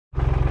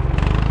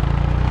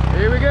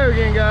Here we go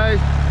again, guys.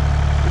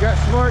 We got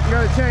smart and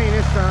got a chain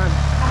this time.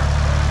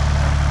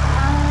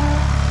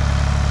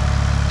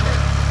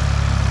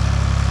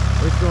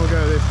 It's gonna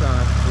go this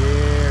time.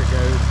 Here it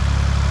goes.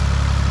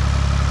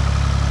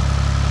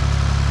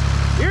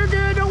 You're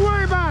good, don't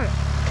worry about it.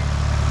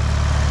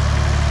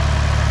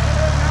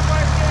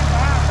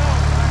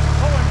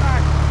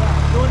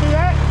 You wanna do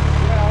that?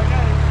 Yeah, I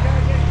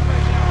gotta get it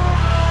straight down.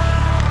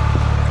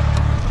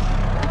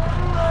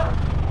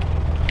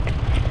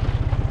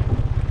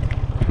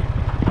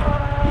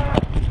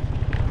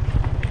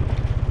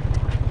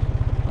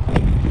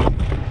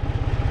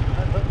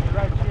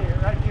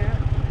 Right here.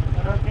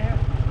 Okay.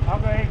 I'll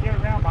go ahead and get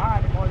around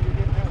behind him while you're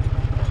getting out.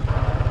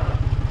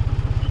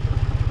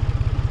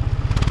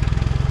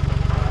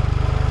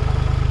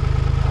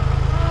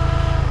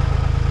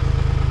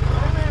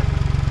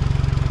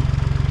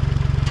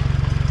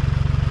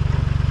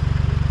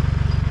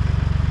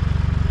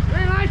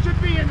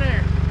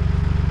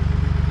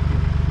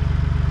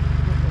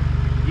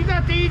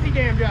 Easy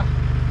damn job.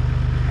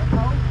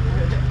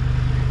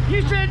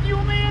 You said you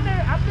were me in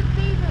there. I could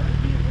see that.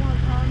 You just want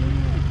to come in.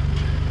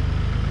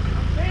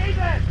 See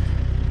that?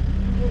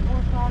 You just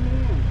want to come in.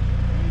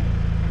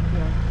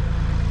 Yeah.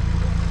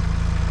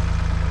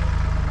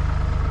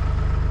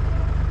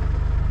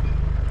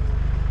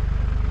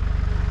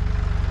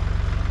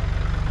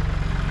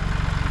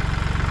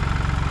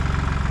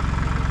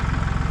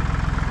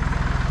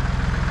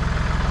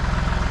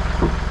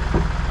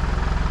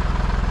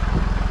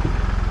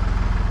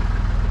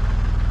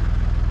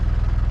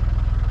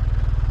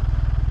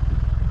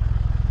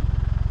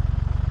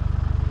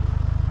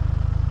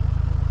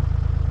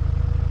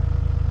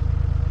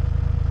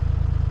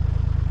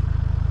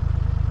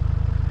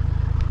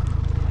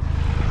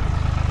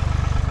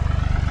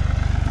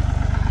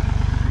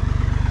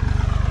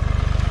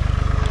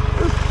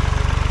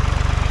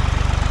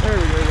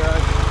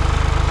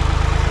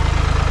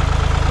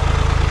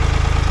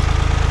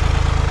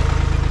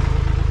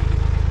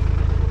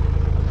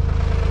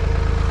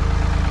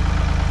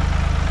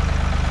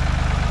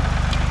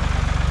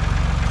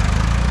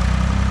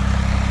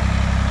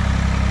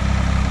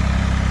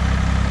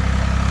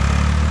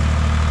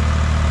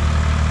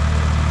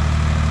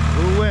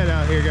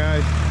 Here,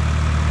 guys. I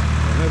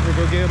don't know if we're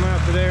gonna get them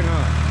out today or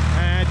not.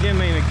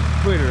 Jim ain't a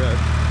quitter though.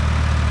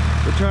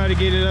 We'll try to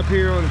get it up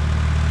here on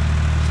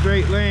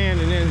straight land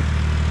and then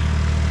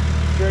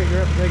straighten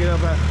her up and take it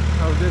up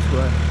out this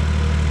way.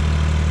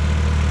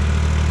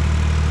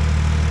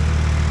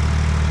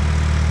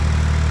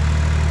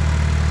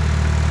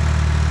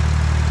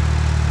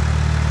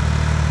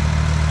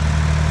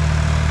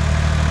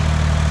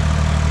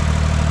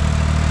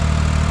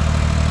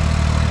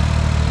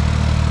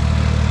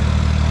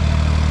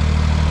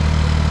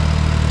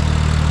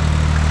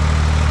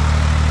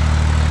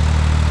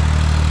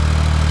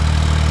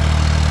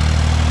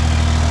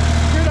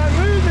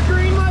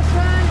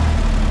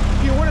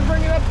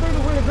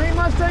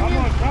 Mustang? I'm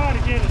gonna try to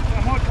get it.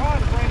 I'm gonna try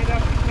to bring it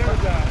up to the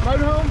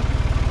motorhome?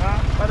 Huh?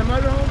 By the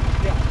motorhome?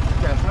 Yeah.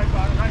 Okay. Right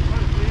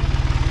close to it.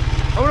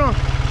 Hold on.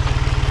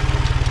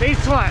 Be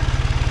flat.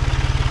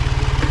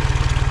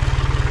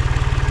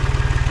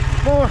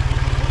 More.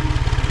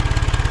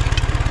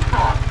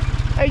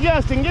 Hey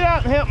Justin, get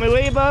out and help me, will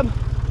you, bub?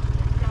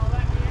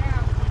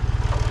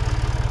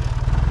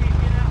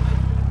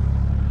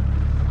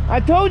 I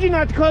told you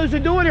not to close the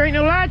door. There ain't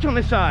no latch on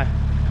this side.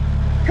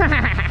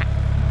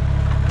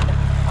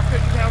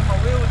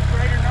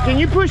 Can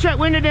you push that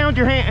window down with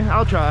your hand?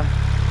 I'll try. I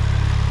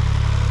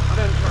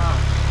didn't try.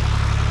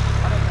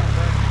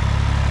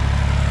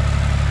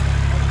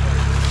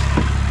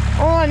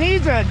 All I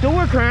need is a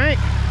door crank.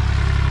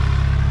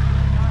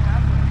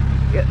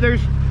 Yeah,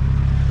 there's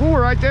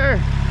 4 right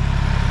there.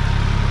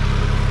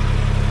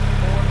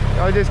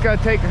 I just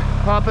gotta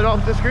pop it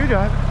off the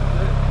screwdriver.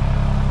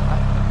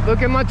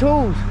 Look at my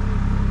tools.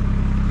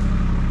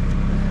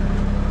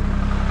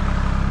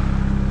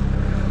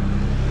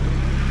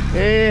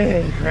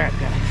 Yeah, crap,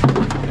 guys.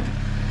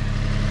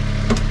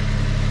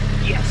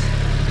 Yes.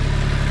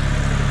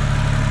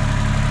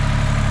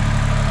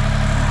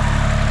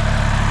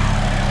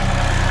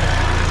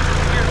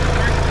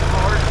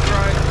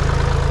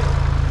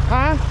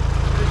 Huh?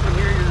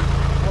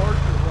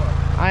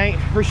 I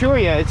ain't for sure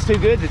yet. It's too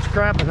good. It's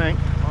crap, I think.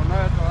 Well,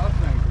 that's what I was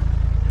thinking.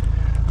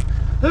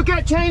 Hook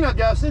that chain up,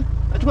 Justin.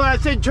 That's what I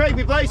said. Trade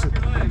me places.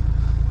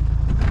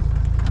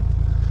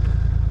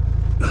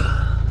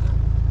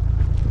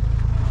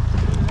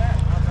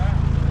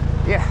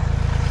 Yeah.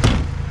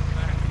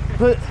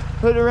 Put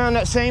it around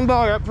that same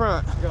bar up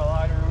front. You got a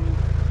lighter on it?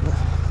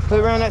 Put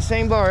it around that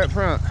same bar up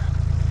front.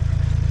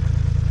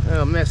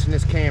 Oh, I'm messing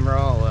this camera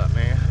all up,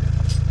 man.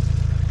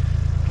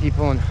 Keep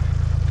on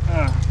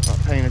not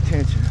paying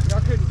attention. Y'all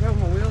couldn't tell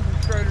my wheels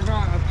were straight or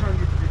not. I was trying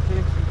to get your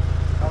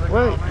attention.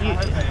 Well,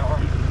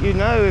 you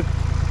know, if,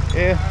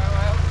 yeah.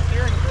 Well, the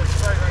steering wheel's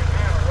straight right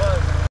now. It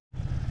was.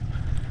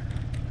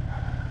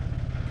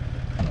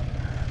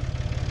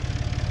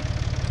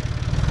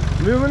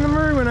 Moving the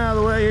moving out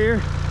of the way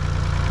here.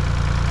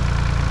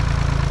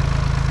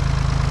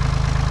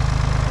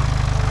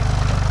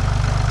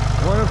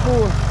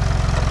 before.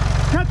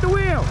 Cut the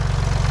wheel.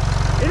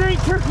 It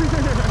ain't turning.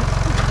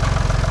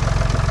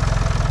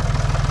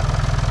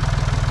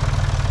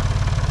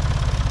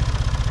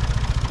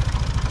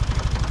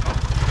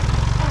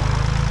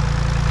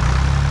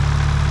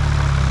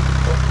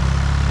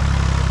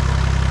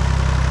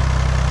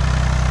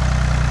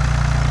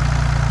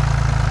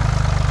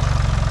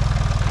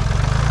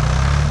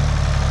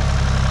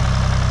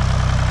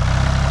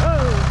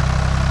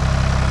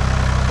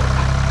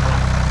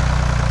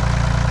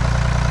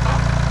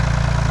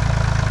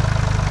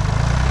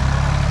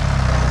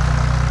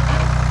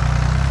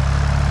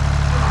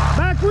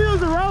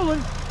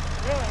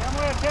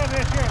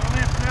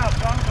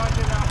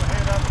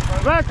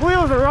 Back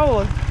wheels are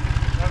rolling.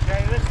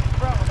 Okay, this is the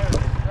front one here.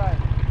 Right.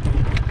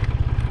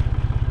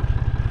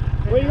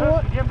 What do you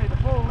want? Give me the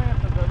full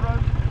length of the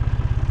rope.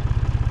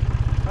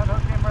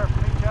 Unhook them there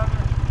from each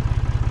other.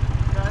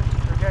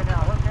 Okay,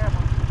 now hook that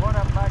one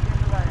of them back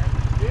into that.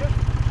 This?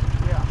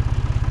 Yeah.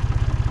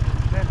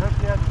 Then hook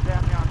the others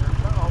down yonder,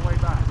 all the way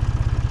back.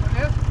 On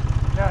this?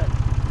 No.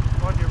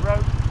 On your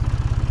rope.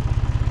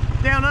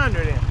 Down under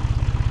then.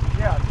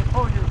 Yeah, just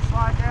pull your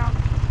slide down.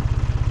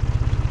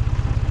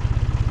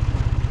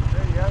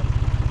 There you go.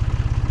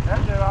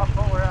 That's it, I'll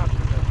pull her out to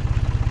the...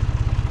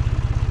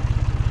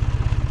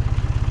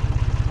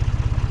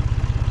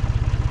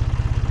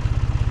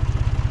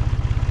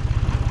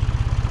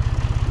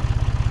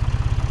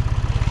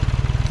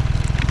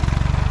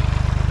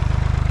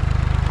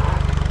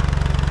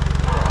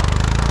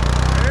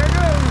 There it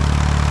goes.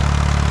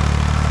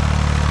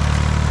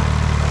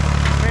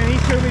 Man, he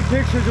showed me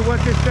pictures of what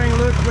this thing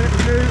looks like to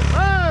do.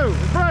 Oh,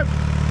 it broke.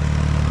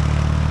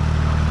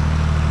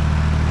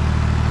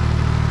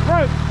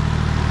 Broke.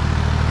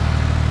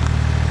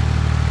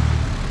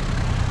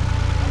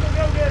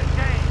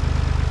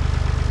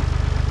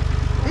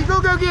 He's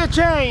gonna go get a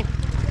chain.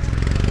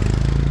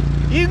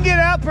 You can get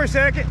out for a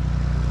second.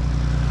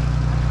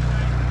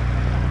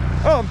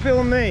 Oh, I'm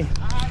filming me.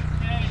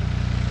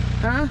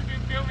 Huh? Been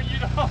filming you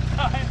the whole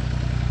time.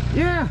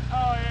 Yeah.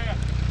 Oh yeah.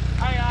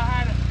 I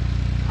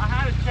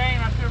had a chain.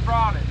 I should have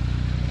brought it.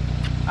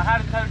 I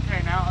had a tow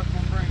chain out. I was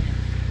gonna bring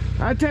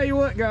it. I tell you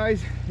what,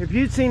 guys. If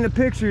you'd seen the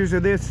pictures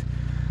of this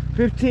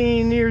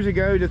 15 years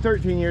ago to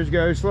 13 years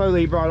ago,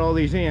 slowly he brought all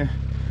these in.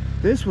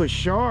 This was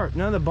sharp.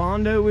 None of the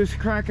Bondo was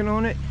cracking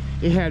on it.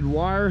 It had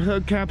wire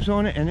hubcaps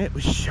on it, and it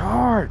was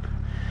sharp.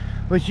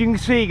 But you can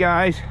see,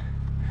 guys,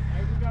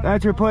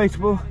 that's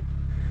replaceable.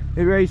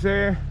 It right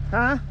there.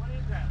 Huh? What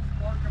is that?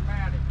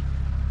 Spark-o-matic.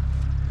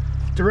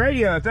 It's a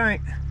radio, I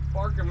think.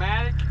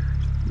 Spark-o-matic?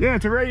 Yeah,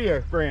 it's a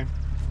radio brand.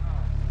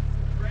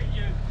 Oh.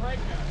 Radio's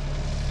Preco.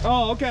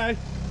 Oh, okay.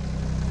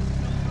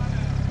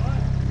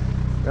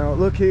 Now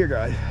look here,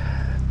 guys.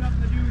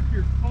 Something to do with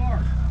your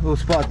car. Little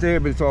spot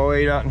there, but it's all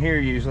laid out in here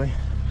usually.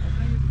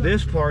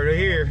 This part of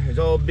here is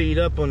all beat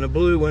up on the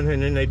blue one,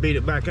 and then they beat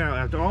it back out.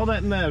 After all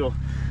that metal,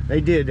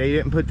 they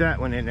didn't put that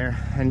one in there.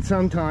 And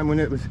sometime when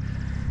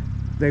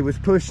they was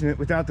pushing it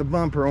without the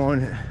bumper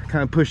on, it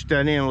kind of pushed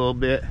that in a little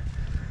bit,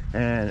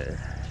 and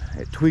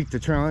it tweaked the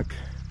trunk.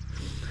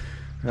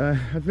 I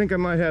think I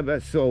might have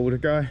that sold. A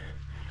guy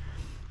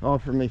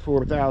offered me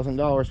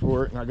 $4,000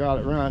 for it, and I got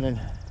it running.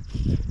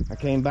 I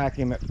came back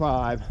him at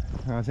 $5,000.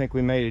 I think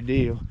we made a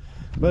deal.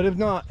 But if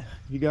not,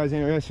 you guys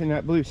interested in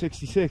that blue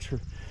 66 for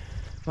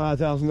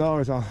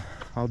 $5,000,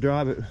 I'll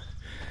drive it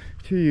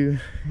to you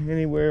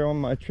anywhere on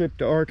my trip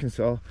to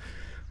Arkansas.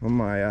 On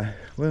my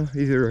well,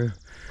 either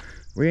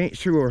we ain't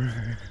sure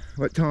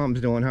what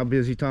Tom's doing, how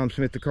busy Tom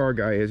Smith the car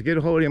guy is. Get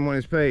a hold of him on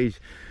his page.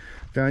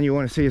 Don, you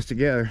want to see us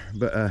together,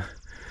 but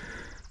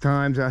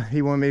times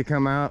he wanted me to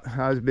come out.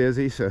 I was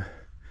busy, so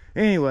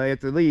anyway,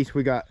 at the least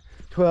we got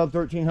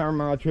 1,300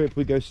 mile trip.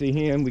 We go see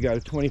him. We got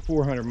a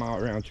 2,400 mile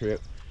round trip,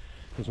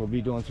 because we'll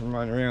be doing some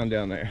running around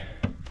down there.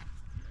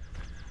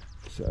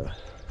 So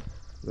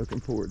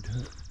looking forward to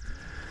it.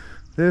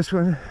 This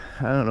one,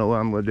 I don't know what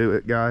I'm gonna do with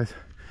it, guys.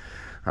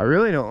 I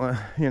really don't want,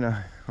 you know,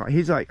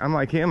 I'm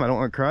like him, I don't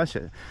want to crush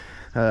it.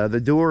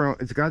 The door,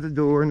 it's got the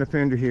door and the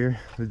fender here.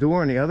 The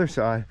door on the other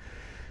side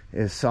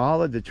is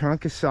solid. The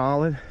trunk is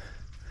solid.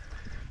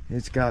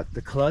 It's got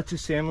the clutch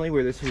assembly,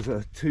 where this was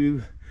a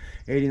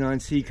 289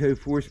 Seco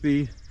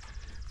 4-speed.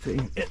 See,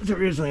 it's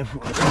originally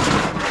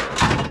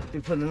they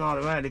put an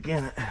automatic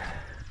in it.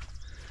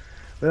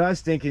 But I was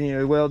thinking, you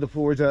know, weld the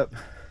floors up,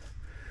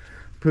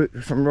 put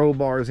some roll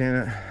bars in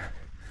it,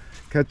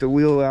 cut the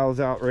wheel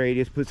valves out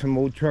radius, put some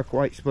old truck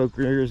white spoke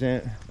rears in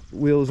it,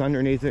 wheels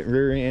underneath it,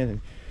 rear end,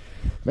 and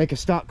make a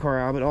stock car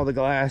out of it, all the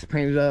glass,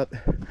 paint it up,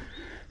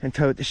 and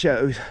tow it to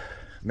shows.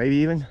 Maybe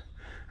even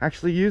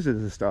actually use it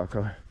as a stock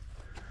car.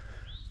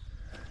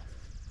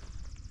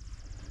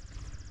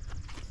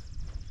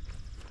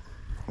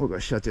 We're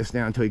gonna shut this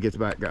down until he gets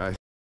back, guys.